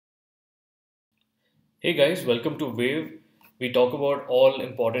Hey guys, welcome to Wave. We talk about all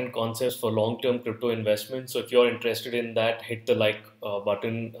important concepts for long-term crypto investment. So if you're interested in that, hit the like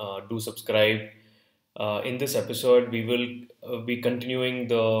button, do subscribe. In this episode, we will be continuing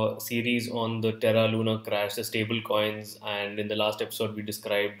the series on the Terra Luna crash, the stable coins, and in the last episode, we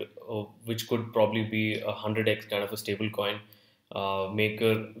described which could probably be a 100x kind of a stable coin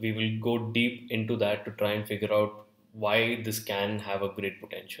maker. We will go deep into that to try and figure out why this can have a great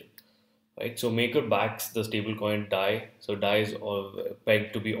potential, right? So Maker backs the stablecoin Dai. So Dai is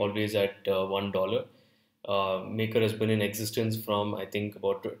pegged to be always at $1. Maker has been in existence from I think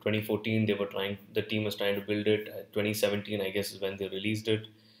about 2014. The team was trying to build it. 2017, I guess, is when they released it.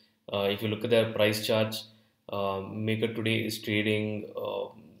 If you look at their price charts, Maker today is trading,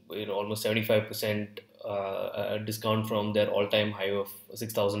 almost 75% discount from their all-time high of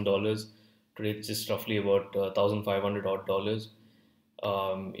 $6,000. Today it's just roughly about 1,500 odd dollars.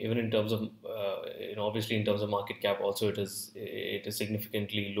 Even in terms of obviously in terms of market cap also it is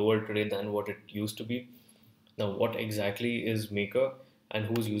significantly lower today than what it used to be. Now what exactly is Maker and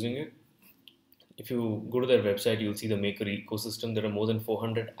who's using it? If you go to their website, you'll see the Maker ecosystem. There are more than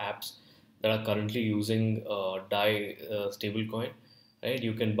 400 apps that are currently using Dai stablecoin. Right,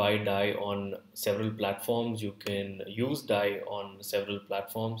 you can buy Dai on several platforms. You can use Dai on several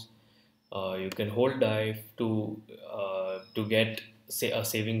platforms. You can hold Dai to get say a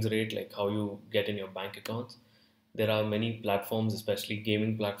savings rate like how you get in your bank accounts. There are many platforms, especially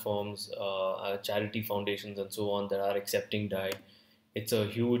gaming platforms, charity foundations, and so on, that are accepting Dai. It's a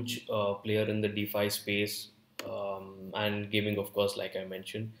huge player in the DeFi space, and gaming, of course, like I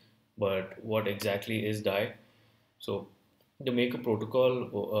mentioned. But what exactly is Dai? So the Maker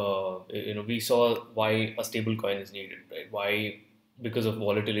protocol, we saw why a stable coin is needed, right? Why? Because of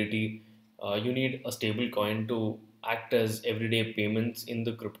volatility, you need a stable coin to act as everyday payments in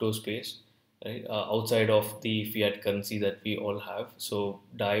the crypto space, right? Outside of the fiat currency that we all have. So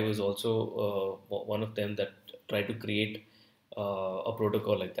Dai was also one of them that tried to create a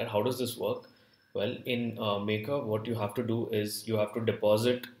protocol like that. How does this work? Well, in Maker, what you have to do is you have to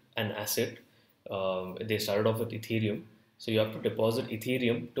deposit an asset. They started off with Ethereum, so you have to deposit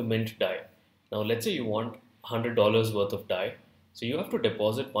Ethereum to mint Dai. Now, let's say you want $100 worth of Dai, so you have to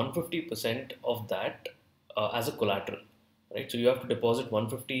deposit 150% of that as a collateral, right? So you have to deposit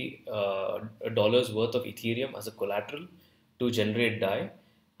 $150 worth of Ethereum as a collateral to generate Dai,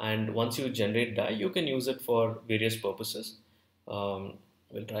 and once you generate Dai, you can use it for various purposes. We'll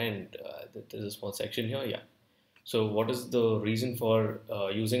try and there's a small section here, yeah. So what is the reason for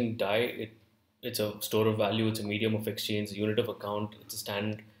using Dai? It's a store of value, it's a medium of exchange, a unit of account, it's a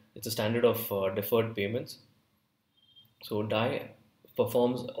standard of deferred payments. So Dai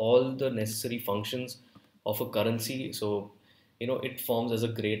performs all the necessary functions of a currency. So it forms as a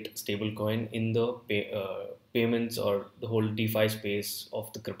great stable coin in the payments or the whole DeFi space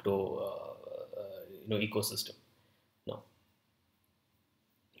of the crypto ecosystem. Now,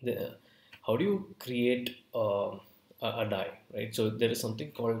 how do you create a Dai, right? So there is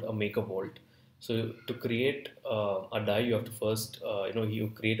something called a Maker vault. So to create a Dai, you have to first,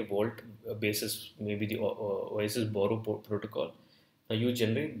 you create a vault basis maybe the Oasis Borrow protocol. Now you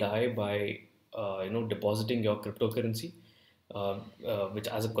generate Dai by, depositing your cryptocurrency, which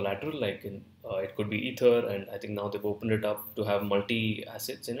as a collateral, like it could be Ether, and I think now they've opened it up to have multi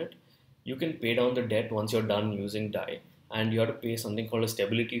assets in it. You can pay down the debt once you're done using Dai, and you have to pay something called a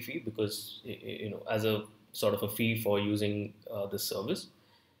stability fee because as a sort of a fee for using this service.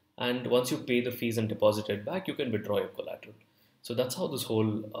 And once you pay the fees and deposit it back, you can withdraw your collateral. So that's how this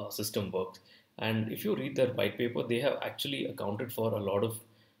whole system works. And if you read their white paper, they have actually accounted for a lot of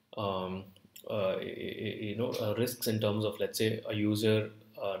risks in terms of, let's say, a user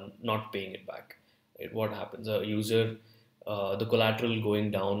not paying it back. Right? What happens? A user, the collateral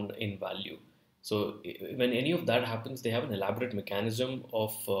going down in value. So when any of that happens, they have an elaborate mechanism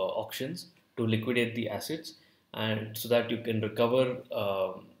of auctions to liquidate the assets, and so that you can recover,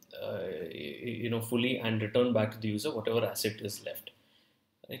 fully and return back to the user whatever asset is left.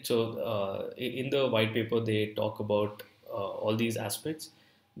 Right? So in the white paper, they talk about all these aspects.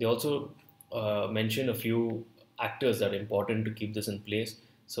 They also mention a few actors that are important to keep this in place.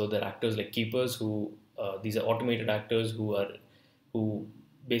 So there are actors like keepers who these are automated actors who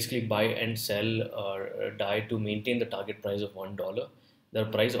basically buy and sell or Dai to maintain the target price of $1. There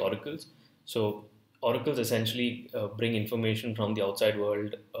are price oracles. So oracles essentially bring information from the outside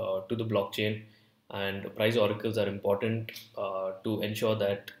world to the blockchain, and price oracles are important to ensure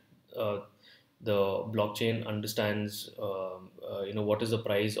that uh, the blockchain understands what is the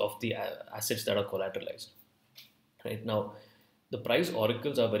price of the assets that are collateralized. Right now, the price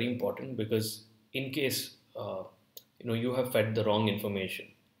oracles are very important because in case you have fed the wrong information,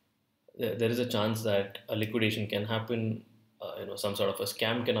 there is a chance that a liquidation can happen, some sort of a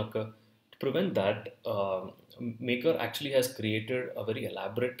scam can occur. To prevent that, Maker actually has created a very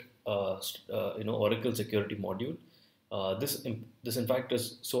elaborate, Oracle security module. This in fact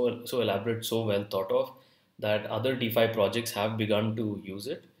is so elaborate, so well thought of that other DeFi projects have begun to use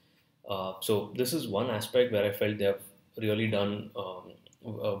it. So this is one aspect where I felt they have really done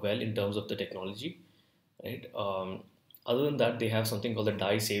well in terms of the technology, right? Other than that, they have something called the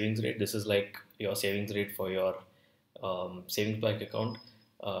Dai savings rate. This is like your savings rate for your savings bank account.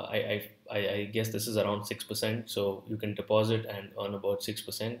 I guess this is around 6%, so you can deposit and earn about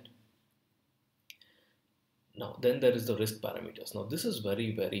 6%. Now, then there is the risk parameters. Now, this is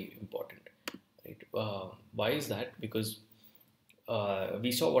very, very important, right? Why is that? Because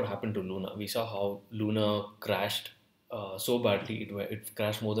we saw what happened to Luna. We saw how Luna crashed so badly. It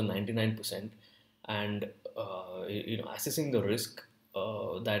crashed more than 99%. And assessing the risk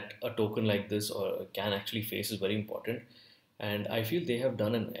that a token like this or can actually face is very important. And I feel they have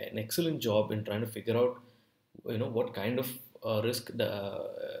done an excellent job in trying to figure out what kind of risk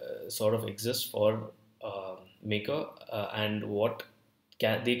sort of exists for Maker, and what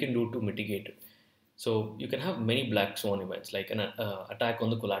they can do to mitigate it. So you can have many black swan events, like an attack on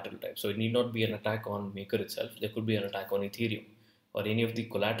the collateral type. So it need not be an attack on Maker itself. There could be an attack on Ethereum or any of the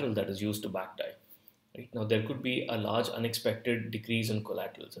collateral that is used to back Dai. Right? Now there could be a large unexpected decrease in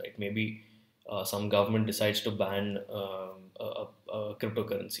collaterals. Right? Maybe some government decides to ban a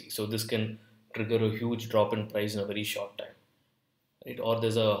cryptocurrency. So this can trigger a huge drop in price in a very short time. Right? Or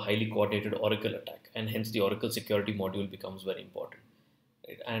there's a highly coordinated Oracle attack, and hence the Oracle security module becomes very important.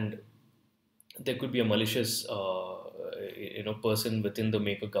 Right? And there could be a malicious person within the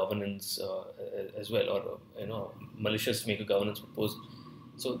Maker governance as well, or malicious Maker governance proposal.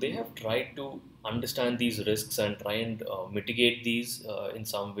 So they have tried to understand these risks and try and mitigate these in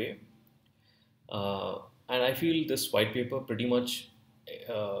some way. And I feel this white paper pretty much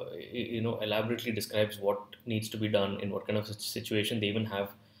elaborately describes what needs to be done in what kind of situation. They even have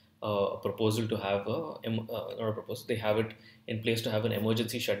a proposal to have not a proposal, they have it in place to have an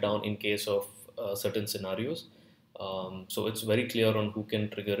emergency shutdown in case of certain scenarios. So it's very clear on who can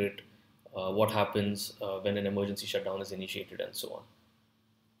trigger it, what happens when an emergency shutdown is initiated, and so on.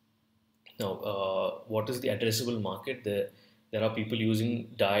 Now, what is the addressable market? There are people using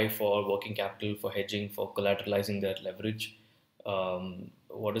Dai for working capital, for hedging, for collateralizing their leverage.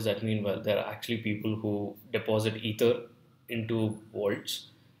 What does that mean? Well, there are actually people who deposit Ether into vaults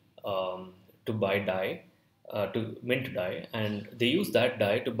to buy Dai, to mint Dai, and they use that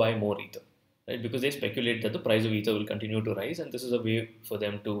Dai to buy more Ether, right? Because they speculate that the price of Ether will continue to rise, and this is a way for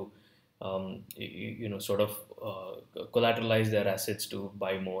them to, sort of collateralize their assets to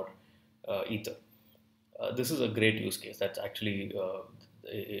buy more Ether. This is a great use case that's actually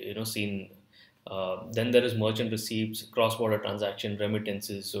seen. Then there is merchant receipts, cross-border transaction,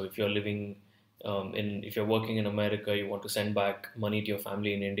 remittances. So if you're living if you're working in America, you want to send back money to your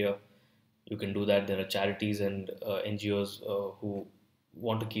family in India, you can do that. There are charities and NGOs who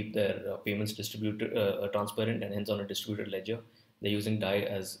want to keep their payments distributed transparent and hence on a distributed ledger. They're using Dai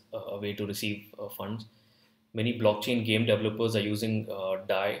as a way to receive funds. Many blockchain game developers are using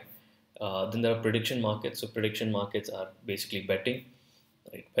Dai. Then there are prediction markets. So prediction markets are basically betting,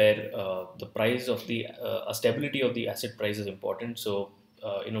 right, where the price of the stability of the asset price is important. So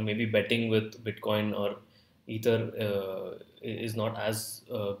maybe betting with Bitcoin or Ether is not as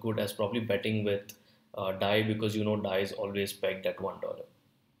good as probably betting with Dai, because Dai is always pegged at $1.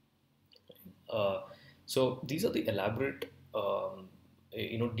 So these are the elaborate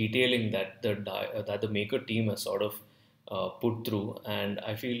detailing that the Maker team has sort of put through, and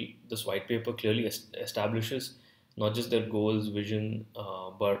I feel this white paper clearly establishes not just their goals, vision,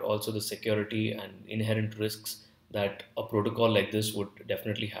 but also the security and inherent risks that a protocol like this would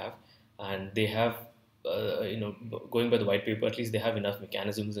definitely have. And they have, going by the white paper, at least they have enough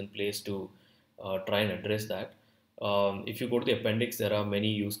mechanisms in place to try and address that. If you go to the appendix, there are many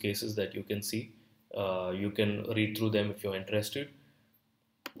use cases that you can see. You can read through them if you're interested.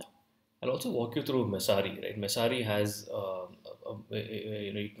 I'll also walk you through Messari. Right, Messari has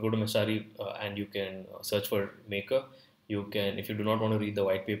you can go to Messari and you can search for Maker. You can, if you do not want to read the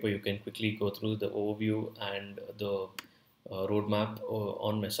white paper, you can quickly go through the overview and the roadmap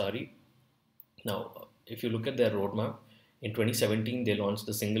on Messari. Now, if you look at their roadmap, in 2017 they launched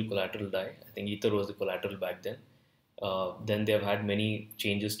the single collateral Dai. I think Ether was the collateral back then. Then they have had many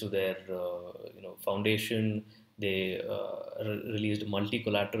changes to their foundation. They released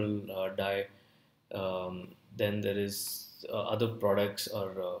multi-collateral Dai. Then there is other products or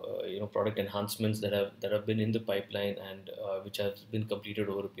product enhancements that have been in the pipeline and which have been completed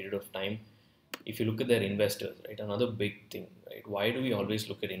over a period of time. If you look at their investors, right, another big thing, right? Why do we always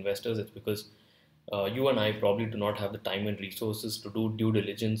look at investors? It's because you and I probably do not have the time and resources to do due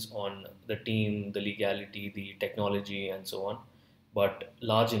diligence on the team, the legality, the technology, and so on. But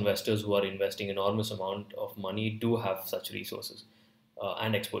large investors who are investing enormous amount of money do have such resources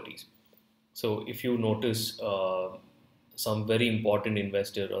and expertise. So if you notice some very important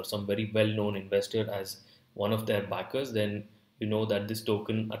investor or some very well-known investor as one of their backers, then you know that this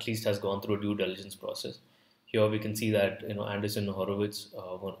token at least has gone through a due diligence process. Here we can see that Anderson Horowitz,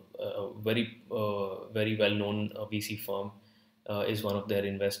 a very well-known VC firm, is one of their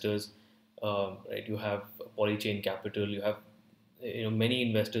investors. Right, you have Polychain Capital. You have many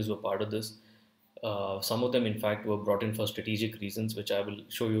investors who are part of this. Some of them, in fact, were brought in for strategic reasons, which I will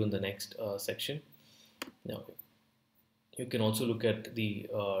show you in the next section. Now, you can also look at the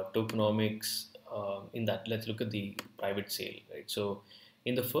tokenomics in that. Let's look at the private sale, right? So,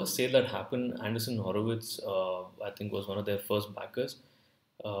 in the first sale that happened, Anderson Horowitz, I think, was one of their first backers.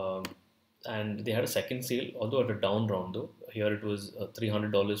 Um, and they had a second sale, although at a down round though. Here it was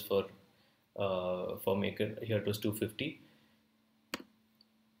 $300 for Maker. Here it was 250.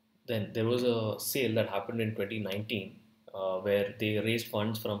 Then there was a sale that happened in 2019 where they raised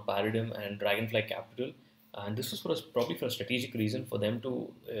funds from Paradigm and Dragonfly Capital, and this was probably for a strategic reason for them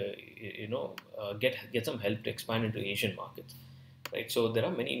to get some help to expand into Asian markets, right? So there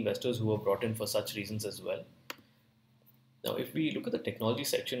are many investors who are brought in for such reasons as well. Now, if we look at the technology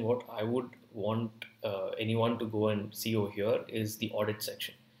section, what I would want anyone to go and see over here is the audit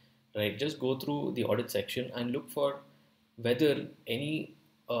section, right? Just go through the audit section and look for whether any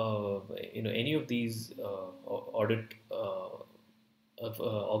of these audit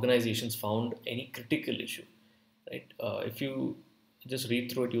organizations found any critical issue, right? If you just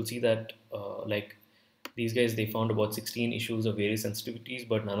read through it, you'll see that like these guys, they found about 16 issues of various sensitivities,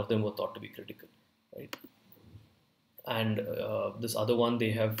 but none of them were thought to be critical, right? And this other one,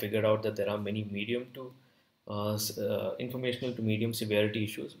 they have figured out that there are many medium to informational to medium severity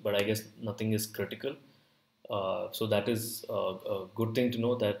issues, but I guess nothing is critical. So that is a good thing to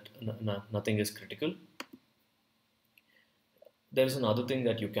know, that nothing is critical. There is another thing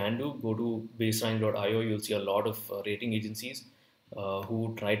that you can do. Go to baseline.io. You'll see a lot of rating agencies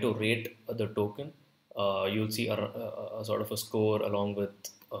who try to rate the token. You'll see a sort of a score along with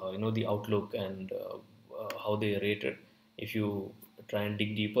the outlook and how they rate it. If you try and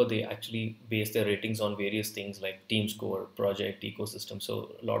dig deeper, they actually base their ratings on various things like team score, project, ecosystem.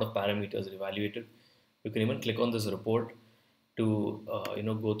 So a lot of parameters are evaluated. You can even click on this report to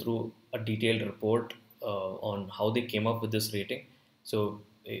go through a detailed report on how they came up with this rating. So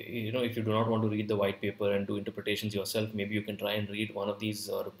if you do not want to read the white paper and do interpretations yourself, maybe you can try and read one of these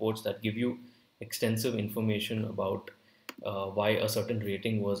reports that give you extensive information about why a certain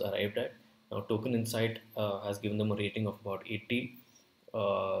rating was arrived at. Now, Token Insight has given them a rating of about 80.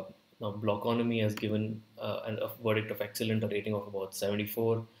 Now, Blockonomy has given a verdict of excellent, a rating of about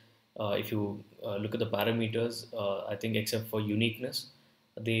 74. If you look at the parameters, I think except for uniqueness,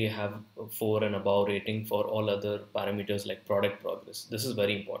 they have 4 and above rating for all other parameters like product progress. This is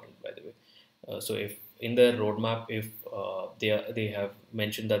very important, by the way. So if in their roadmap, if they have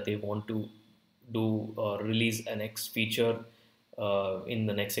mentioned that they want to do release an X feature in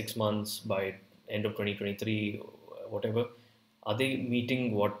the next 6 months by end of 2023, whatever, are they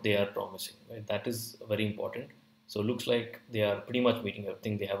meeting what they are promising? Right? That is very important. So it looks like they are pretty much meeting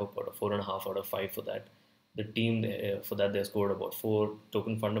everything. They have about a 4.5 out of 5 for that. The team for that, they scored about 4.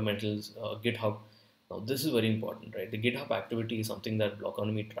 Token fundamentals, GitHub. Now this is very important, right? The GitHub activity is something that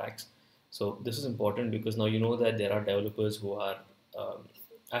Blockonomy tracks. So this is important because now you know that there are developers who are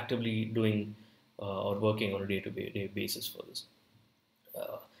actively doing or working on a day-to-day basis for this.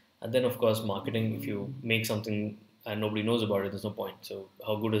 And then of course marketing. If you make something and nobody knows about it, there's no point. So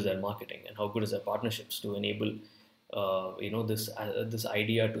how good is their marketing and how good is their partnerships to enable this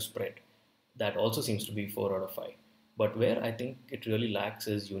idea to spread? That also seems to be 4 out of 5. But where I think it really lacks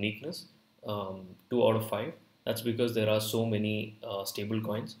is uniqueness. 2 out of 5. That's because there are so many stable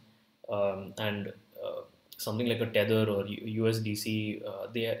coins, and something like a Tether or USDC,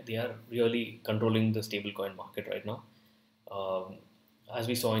 they are really controlling the stablecoin market right now. As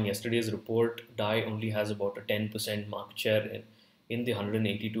we saw in yesterday's report, Dai only has about a 10% market share in the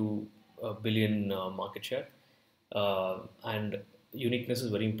 182 billion market share. And uniqueness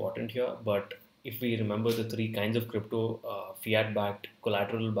is very important here. But if we remember the 3 kinds of crypto, fiat-backed,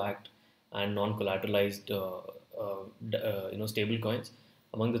 collateral-backed, and non-collateralized stable coins,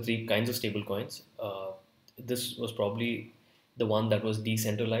 among the 3 kinds of stable coins, this was probably the one that was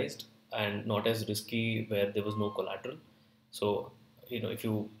decentralized and not as risky, where there was no collateral. So, if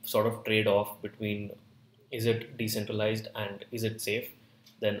you sort of trade off between is it decentralized and is it safe,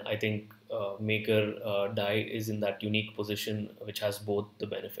 then I think Maker Dai is in that unique position which has both the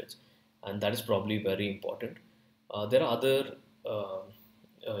benefits, and that is probably very important. There are other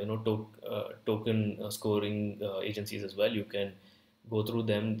token scoring agencies as well. You can go through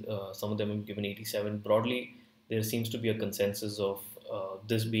them. Some of them have given 87. Broadly, there seems to be a consensus of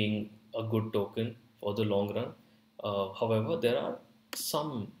this being a good token for the long run. However, there are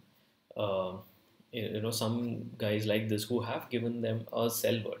some some guys like this who have given them a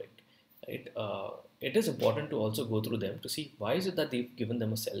sell verdict, right? It is important to also go through them to see why is it that they've given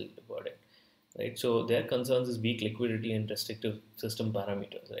them a sell verdict, right? So their concerns is weak liquidity and restrictive system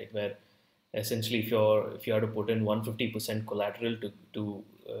parameters, right? Where essentially, if you have to put in 150% collateral to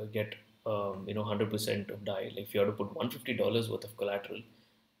get 100% of DAI, like if you have to put $150 worth of collateral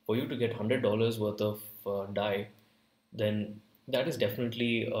for you to get $100 worth of DAI, then that is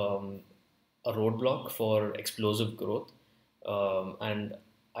definitely a roadblock for explosive growth. And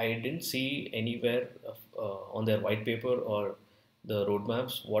I didn't see anywhere on their white paper or the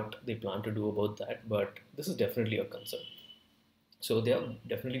roadmaps what they plan to do about that, but this is definitely a concern. So they have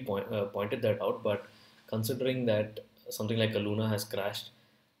definitely pointed that out, but considering that something like a Luna has crashed,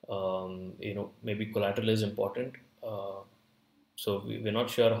 maybe collateral is important. So we're not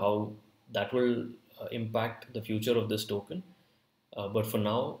sure how that will impact the future of this token. But for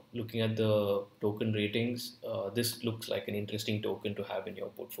now, looking at the token ratings, this looks like an interesting token to have in your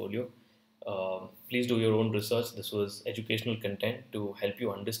portfolio. Please do your own research. This was educational content to help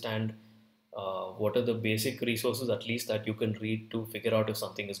you understand what are the basic resources, at least, that you can read to figure out if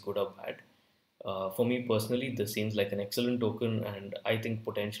something is good or bad. For me personally, this seems like an excellent token, and I think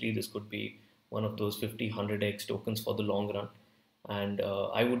potentially this could be one of those 50, 100x tokens for the long run. And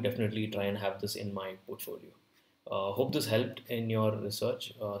I would definitely try and have this in my portfolio. Hope this helped in your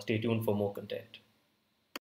research. Stay tuned for more content.